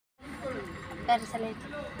गारि सालाय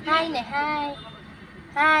हाय ने हाय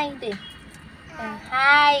हाय दे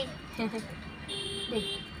हाय दे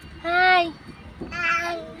हाय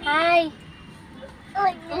हाय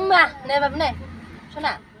मा नै बाबु नै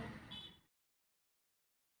सना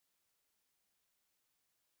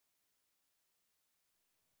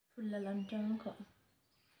फुल्ला लांथों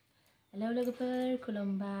हेलौ लोगोफोर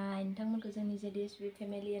खुलुमबाय नोंथांमोनखौ जोंनि जेडिएसबी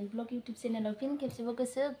फेमिलि एन्ड ब्लग इउट्यूब चेनेलाव फिन खेबसेबाव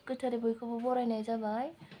गोसो गोथारै बयखौबो बरायनाय जाबाय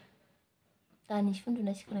दानिसो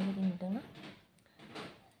उन्दुना सिखारनाय बायदि नुदोंना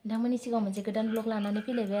नोंथांमोननि सिगाङाव मोनसे गोदान ब्लग लानानै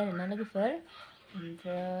फैलायबाय आरोना लोगोफोर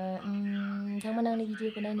ओमफ्राय नोंथांमोना आंनि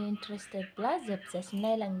भिडिअखौ नायनो इन्टारेस्टेडब्ला जोबजासिम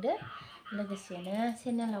नायलांदो लोगोसेनो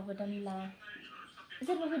चेनेलाव गोदानब्ला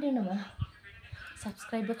सोरबा फैदों नामा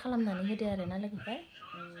साबस्क्राइबबो खालामनानै होदो आरोना लोगोफोर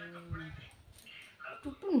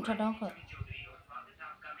तुतु नुथारदों आंखौ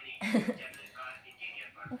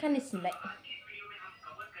ओंखायनो सिनबाय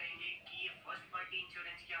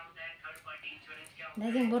दा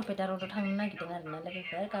जों बरपेटा र'डआव थांनो नागिरदों आरोना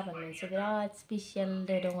लोगोफोर गाबोन मोनसे बिराद स्पेसियेल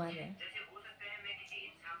डे दं आरो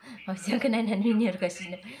मावजियाखौ नायनानै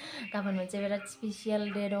मिनिहरगासिनो गाबोन मोनसे बिराद स्पेसियेल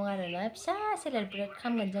डे दं आरोना फिसा सेलेब्रेट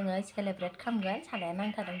खालामगोन जोङो सेलेब्रेट खालामगोन सानाया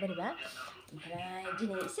नांथारदों बोरैबा ओमफ्राय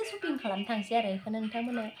दिनै एसे शपिं खालामनो थांसै आरो बेखौनो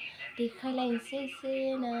नोंथांमोननो देखायलायनोसै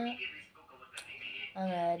एसेनो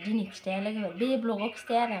आङो दिनै खिथाया लोगोफोर बे ब्लगाव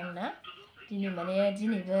खिथाया आरो आं ना दिनै माने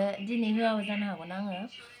दिनै होआबो जानो हागौना आङो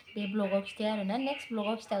बे ब्लगाव खिथाया आरोना नेक्स्ट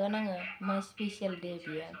ब्लगाव खिथागोन आङो मा स्पेसियेल डे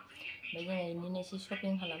बियो ओमफ्राय जोङो बिदिनो एसे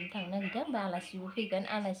शपिं खालामनो थांनो नागिरदों बा आलासिबो फैगोन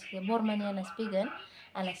आलासिखौ बरमानि आलासि फैगोन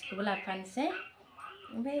आलासिखौबो लाफानोसै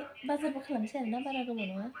ओमफ्राय बाजारबो खालामनोसै आरोना बारा गोबाव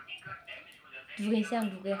नङा दुगैनोसै आं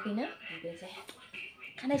दुगैयाखैनो दुगैनोसै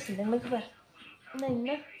खानाय सिनदों लोगोफोर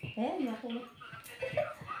नोंनो हे नुवाखैनो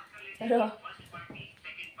र'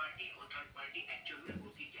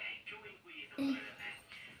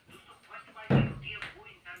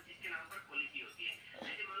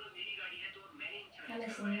 खानाय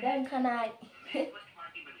सिनदों खानाय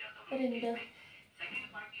ओरैनो दं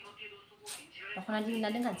दख'ना दिहुनना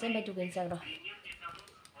दोनखानोसै ओमफ्राय दुगैनोसै आं र'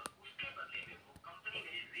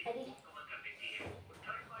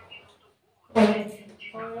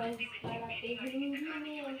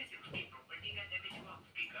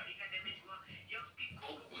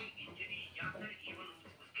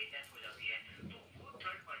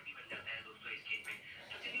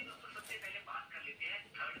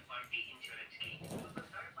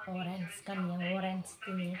 ऑरेंज करनी है ऑरेंज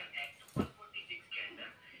दिनी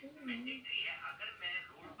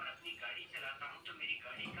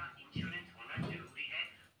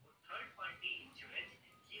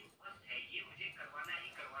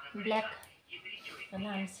ब्लैक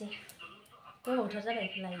लानोसै गोबावथार जाबाय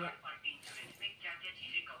बेखौ लायैया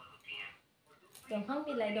दंफां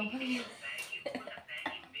बिलाइ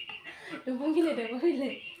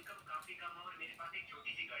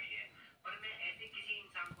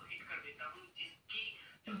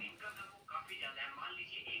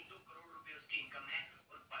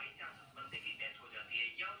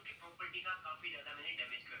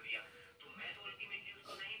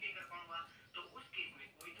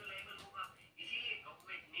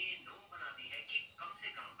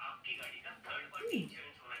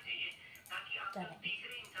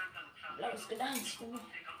ब्लाउज के डांस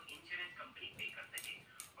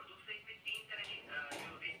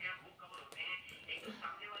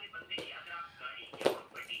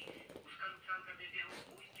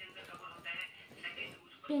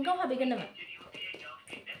पिंकआव हाबैगोन नामा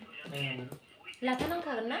लाथा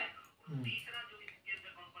नांखागोन ना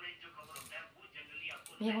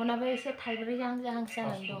मेगनाबो एसे थाइब्रै जाहांसो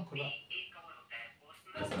जानानै दं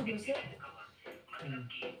फासखौल'सो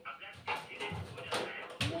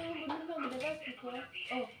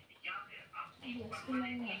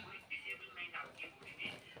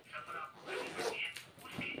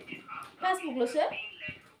पासबुकल'सो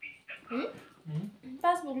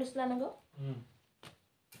पासबुकल'सो लानांगौ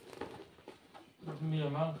मैया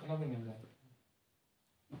मा ओंखारलाबायनायलाय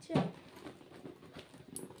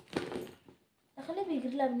दाखालि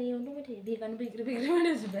बैग्रि लाबोनायावनो दंबाय थायो बेगानो बैग्रि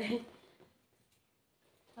मोनामजोब्बाय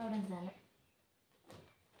बावदों जानो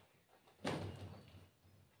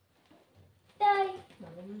दाय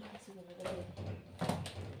माबा मुलिसो गोलैबाय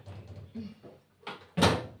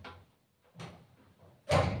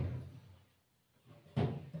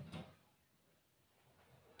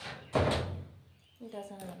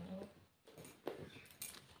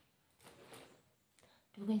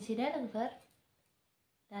दुगैनोसै दे लोगोफोर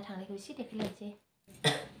दा थांनायखौ एसे देखायलायनोसै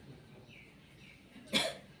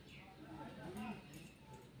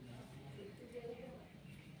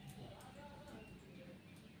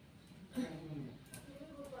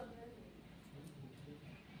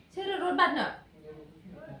सोर रड बारनो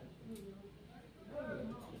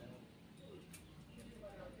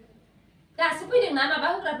दासो फैदों ना माबा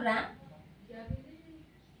होग्राफोरा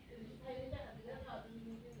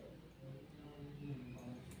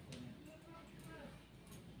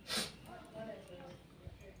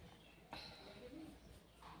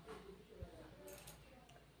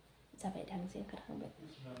जाबाय थांसै ओंखारखांबाय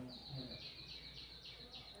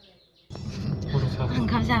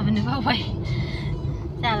ओंखाम जाबोनो बावबाय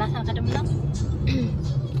जाला सानखादोंमोन आं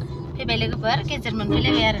फैबाय लोगोफोर गेजेर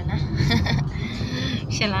मोनफैलायबाय आरोना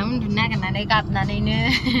फिसाला उन्दुनो नागिरनानै गाबनानैनो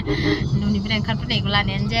न'निफ्राय ओंखारबोनायखौ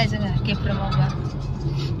लानायानो जाया जोङो खेबफ्रोमावबो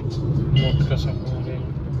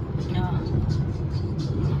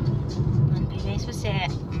मोनफैबाय ससे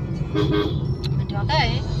मोनथ'वाखै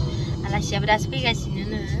आलासियाबो दासो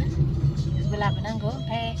फैगासिनो लाबोनांगौ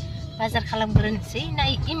ओमफ्राय बाजार खालामग्रोनोसै ना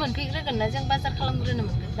इ मोनफैग्रोगोन ना जों बाजार खालामग्रोनो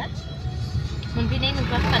मोनगोनबा मोनफैनाय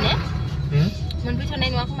नंथ'आ खोमा ने मोनफैथ'नाय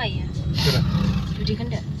नङा खोमा इयो जुदि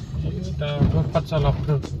खोन्दो दा पाठशालाफोर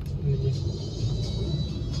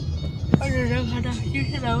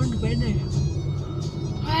उन्दुबाय नै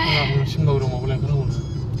सिमला रुमावबो लायखानांगौ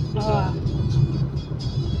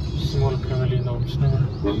स्मल फेमिलि नाव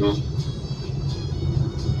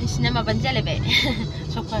बिसिना माबानो जालायबाय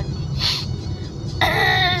सकानि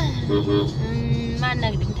मा होननो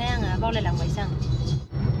नागिरदोंमोनथाय आङो बावलायलांबायसो आं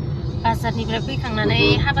बाजारनिफ्राय फैखांनानै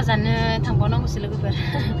हाबा जानो थांबावनांगौसो लोगोफोर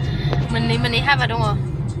मोननै हाबा दङ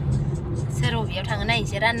सोर बबेयाव थाङो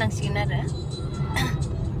नायनोसै राननांसिगोन आरो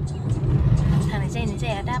थांनाय जायोना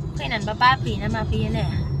जाया दा फैनानैबा बाफैयो ना माफैयो ने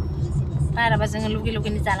बाराबा जोङो लगे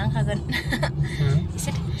लगेनो जालांखागोन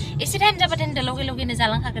एसे टाइम जाबाथाय होनदो लगे लगेनो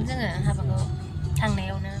जालांखागोन जोङो हाबाखौ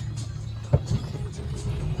थांनायावनो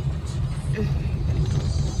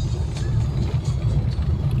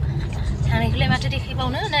थांनायखौलाय माथो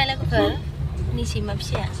देखायबावनो ना लोगोफोर निसैमा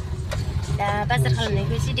फिसाया दा बाजार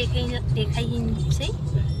खालामनायखौ एसे देखायहैनोसै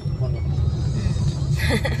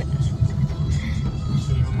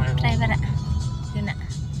ड्राइभारा जोंना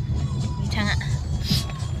बिथाङा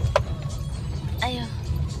आयो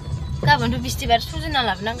गाबोनथ' बिस्थिबार सजना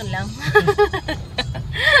लाबोनांगोनलै आं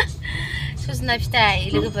सजना फिथाइ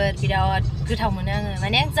लोगोफोर बिराद गोथाव मोनो आङो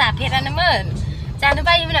माने आं जाफेरानोमोन जानो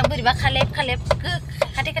बायोमोन आं बोरैबा खालेब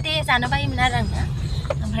खाथे जानो बायोमोन आरो आंना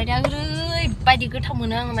ओमफ्राय दा ओरैबायदि गोथाव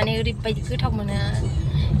मोनो आङो माने ओरैबायदि गोथाव मोनो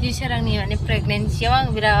इसोर आंनि माने प्रेगनेन्सियाव आं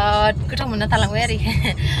बिराद गोथाव मोनना थालांबाय आरो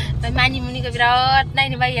ओमफ्राय मानिमुनिखौ बिराद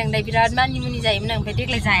नायनो बायो आं दा बिराद मानिमुनि जायोमोन आं ओमफ्राय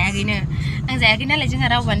देग्लाय जायाखैनो आं जायाखै नालाय जोंहा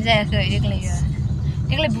रावबोआनो जायाखै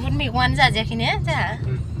देग्लाय बुहुत मैगङानो जाजायाखैने जोंहा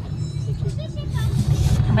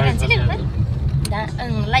ओमफ्राय थांसै लोगोफोर दा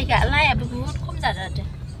लाइआबो बुहुत खम जाजादों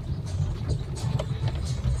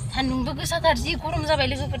सान्दुंबो गोसाथार जि गरम जाबाय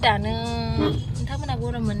लोगोफोर दानो नोंथांमोना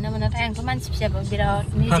गरम मोनो ना मोनाथाय आंथ' मानसि फिसाबो बिराद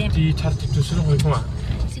मेजेम 32 दङ खोमा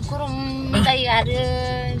जि गरम जायो आरो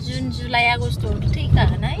जुन जुलाइ आगस्टआवथ'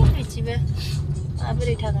 थैखागोनहाय बिदिबो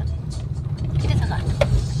माबोरै थागोन खैथा थाखा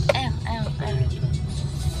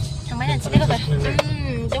थांबाय थानोसै लोगोफोर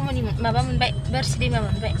दमनि माबा मोनबाय बोरसि दैमा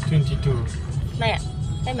मोनबाय 22 माया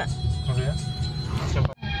टाइमा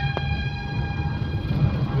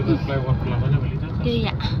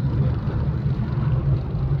दैया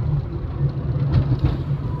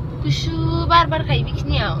गुसु बार बारखायो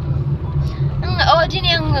बेखिनियाव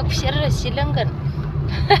दिनै आङो खुसेर रोसि लोंगोन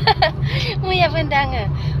मैयाबो होनदों आङो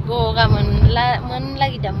गगा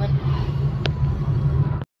मोनलागिदामोन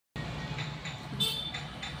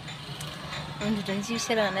उन्दुदों जि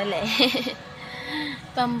सोराङा नालाय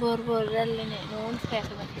बाम्बर रायलायनाय न'आव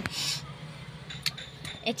उन्दुखायाखैमोन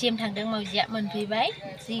एटिएम थांदों मावजिया मोनफैबाय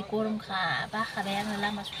जि गरमखा बाखाबाय आङो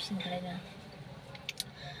लामा ससेनिफ्रायनो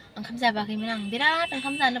ओंखाम जाबाखैमोन आं बिराद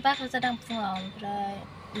ओंखाम जानो बाग्रा जादों फुङाव ओमफ्राय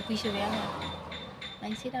उखैसोबाय आङो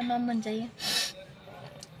नायनोसै दा मा मोनजायो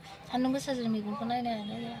सान्दुं गोसाजों मैगंखौ नायनो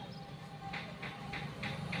हानो जाया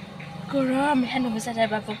गरम सान्दुं गोसा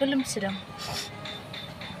जाबाबो गोलोमसोदों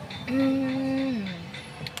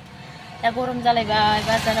दा गरम जालायबाय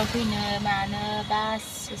बाजाराव फैनो मानो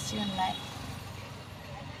बासोसिगोनलाय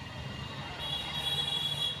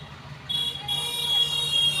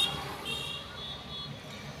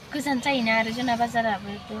गोजान जायोना आरो जोंना बाजाराबो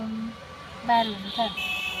एकदम बारुनिथार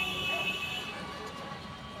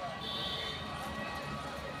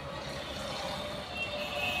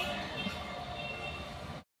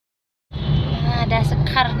दासो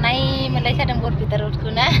खारनाय मोनलायथारदों बरपेटा रडखौ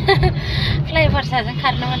ना फ्लाइअभार साजों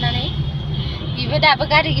खारनो मोननानै बेबो दाबो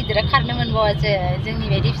गारि गिदिरा खारनो मोनबावासो जोंनि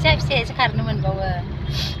बायदि फिसा फिसायासो खारनो मोनबावो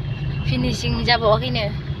फिनिशिं जाबावाखैनो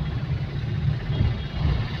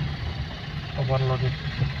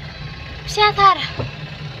फिसाथार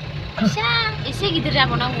फिसा एसे गिदिर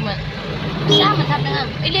जाबावनांगौमोन फिसा मोनथारदों आं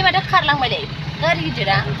ओइले माथो खारलांबायलै गारि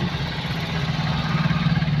गिदिरा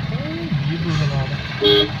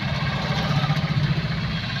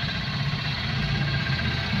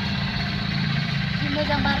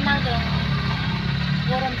मोजां बार नांदों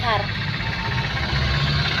गरमथार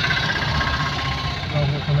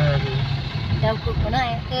दाउखौनो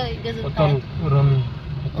हायाखै गोजौखाय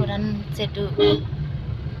उरान सेतु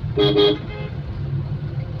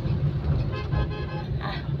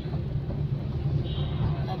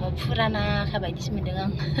माबा फुराना बायदिसो मोनदों आं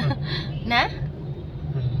ना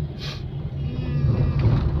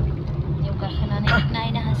बेयाव गाखोनानै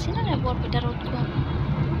नायनो हासिगोन आरो बरपेटा रडखौ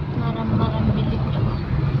माराम बिल्डिंफोरखौ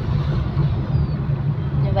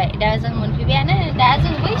नुबाय दा जों मोनफैबायानो दा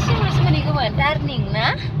जों बैसिमल'सो मोनहैगौमोन टार्निं ना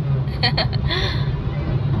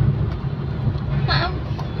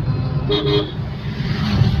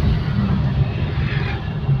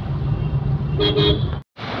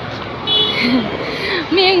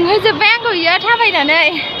मेंहोजोब्बाय आंखौ इयो थाबायनानै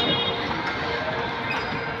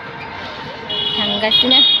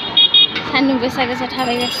थांगासिनो सान्दुं गोसा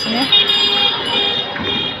थाबायगासिनो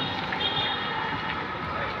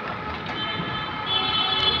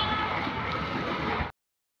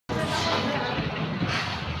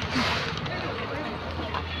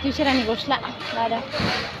दुइसरानि गस्ला लादों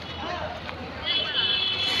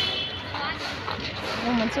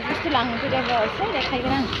मोनसे बुस्थु लांनो फैदोंसो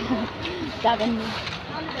देखायगोन आं गाबोननि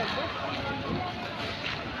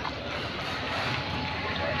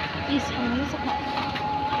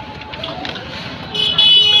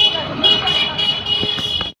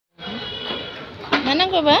मा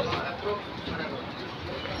नांगौबा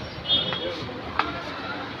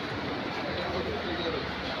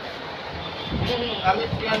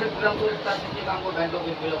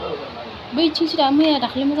बैथिंसो दा मैया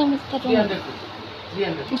दाखालि मोजां मोजांथार दं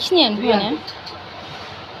बेखिनियानो गैयाना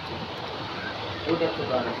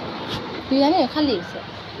गैयानो खालिसो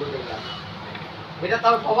এটা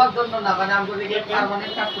তাও সবার জন্য না মানে আমরা যে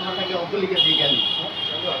পার্মানেন্ট কাস্টমার থাকে ওগুলিকে দিয়ে গেল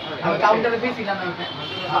আমি কাউন্টারে বেশি না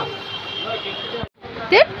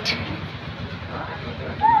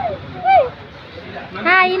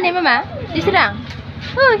Hai, ini mama. Diserang.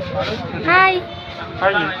 Hai.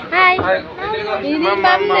 Hai. Ini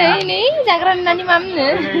mamne ini, jagram nani mamne.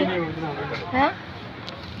 Hah?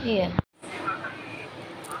 Iya.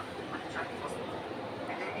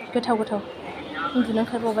 Gotaw. Uन्दुनो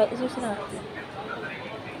ओंखारबावबाय जौसोरा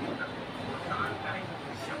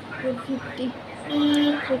 350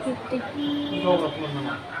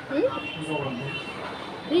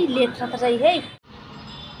 लेथ्राथार जायोहाय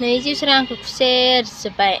नै जौसोरा आंखौ खुसेर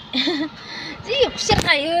जोब्बाय जि खुसेर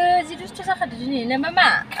खायो जि दुस्थ' जाखादो दिनै ना मामा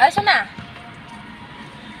सना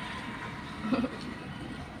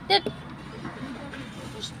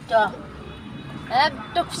दुस्थ'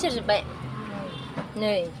 एकदम खुसेर जोब्बाय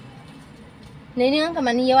नै नों आंखौ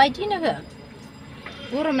माने इयाव आइदि होनो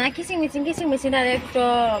गरमा किसिं मिसिं आरो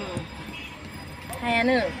एकदम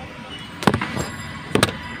हायानो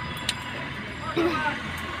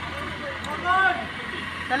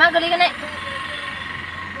मामा गोलैगोन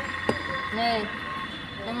नै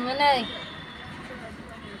नोङो नै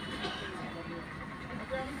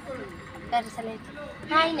गारि सालाय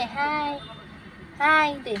हाय नै हाय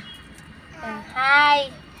दे हाय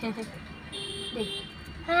दे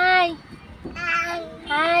हाय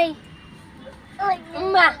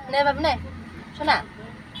नै बाबु नै सना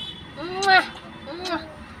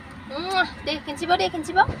दे खिन्थिबाव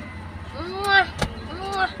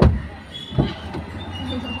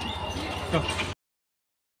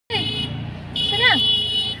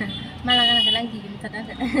malah kan lagi gitu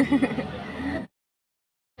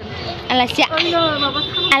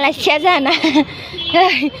Alasya jana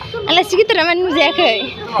Alasya gitu ramai nujayakai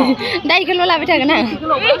dai kalau labi thagona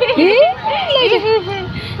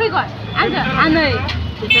anai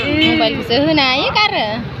mobile bisa hona ya karo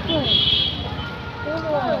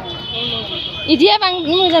Idia bang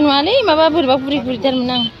mojan wali maba boरैबा बुरि tar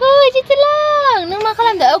menang hoi jitelang nang ma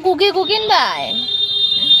खालामदो goge होनबाय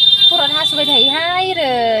खर'आव हासुबाय थायोहाय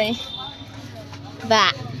रै बा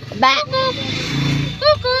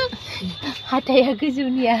हाथाया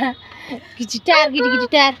गोजौनिया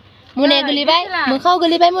गिदिरथार मोनाया गोलैबाय मोखाङाव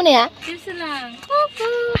गोलैबाय मोनाया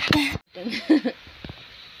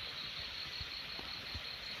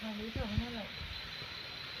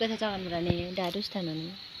गोथाव जागोन ब्राने दा दसथानानो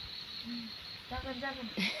जागोन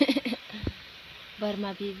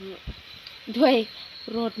बोरमा बिबु दहाय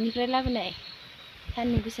रडनिफ्राय लाबोनाय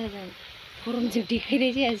सान्दुं गोसाजों गरमजों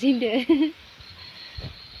देखायनाय जायासै होनदो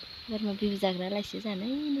बोरमा बिबु जाग्रालायसो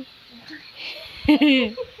जानाय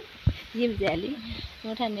जेबो जायालै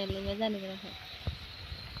न'आव थानायालाय मा जानो गोनांखाय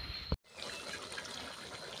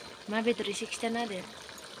मा बेदर एसे खिथाना होदो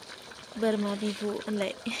बोरमा बिबु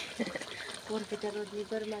होनलाय बरपेटा रडनि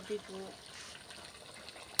बोरमा बिबु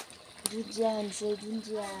दुन्दिया होनोसै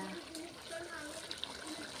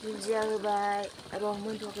दुन्दिया होबाय र'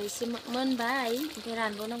 मोनथ'वाखै एसे मोनबाय ओमफ्राय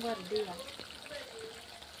रानबावनांगौ आरो दैया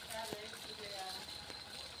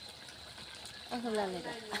आंखौ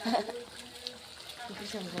लालायदा ओंख्रि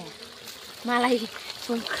संग्राया मालाय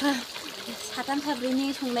संखा साथाम साब्रैनि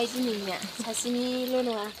संनाय दिनैनिया सासेनिल'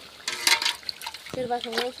 नङा सोरबा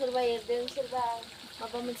सङो सोरबा एरदों सोरबा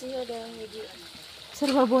माबा मोनसे होदों बिदि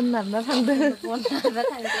सोरबा बन नारना थांदों बन नारना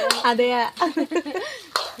थांदों आदाया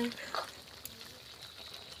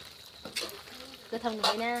गोथाव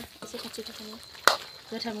नुबायना एसे खाथियाव थांनो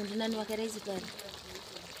गोथाव नुदोंना नुवाखै रायजोफोर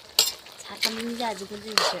साथामजों जाजोबगोन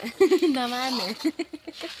जोंसो ना मा होनो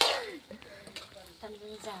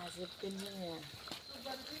साथामजों जाजोबगोन जोङो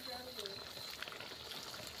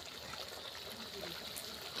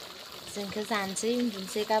जोंखौ जानोसै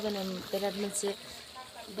उन्दुनोसै गाबोन बिराद मोनसे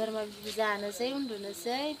बोरमा बिबु जानोसै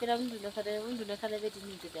उन्दुनोसै बिराद उन्दुनोखानाय बायदि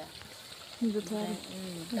नुदों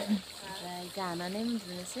ओमफ्राय जानानै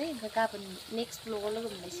उन्दुनोसै ओमफ्राय गाबोन नेक्स्ट ब्लगाव लोगो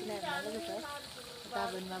मोनलायसिगोन आरोना लोगोफोर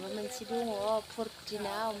गाबोन माबा मोनसे दङ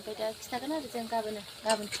 14आव ओमफ्राय दा खिथागोन आरो जों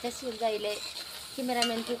गाबोन खिथासिगोन जाहैलाय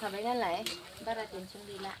केमेरामेन फैखाबाय नालाय बारा टेनसन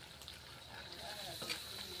गैला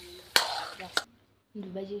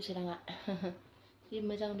उन्दुबाय जिउसोराङा जि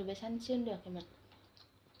मोजां उन्दुबाय सानसे उन्दुआखैमोन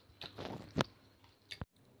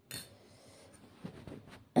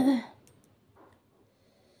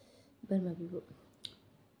बोरमा बिबु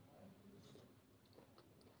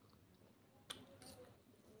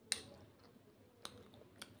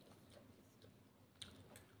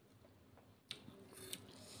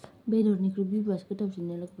बेदरनिख्रुइ बिबुआसो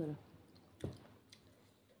गोथावसिन लोगोफोर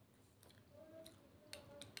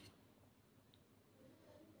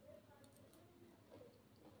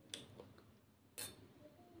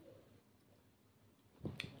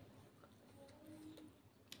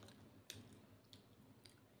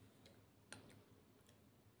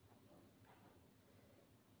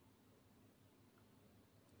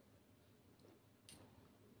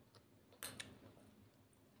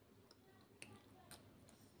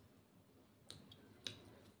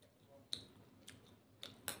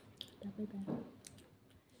दा फैबाय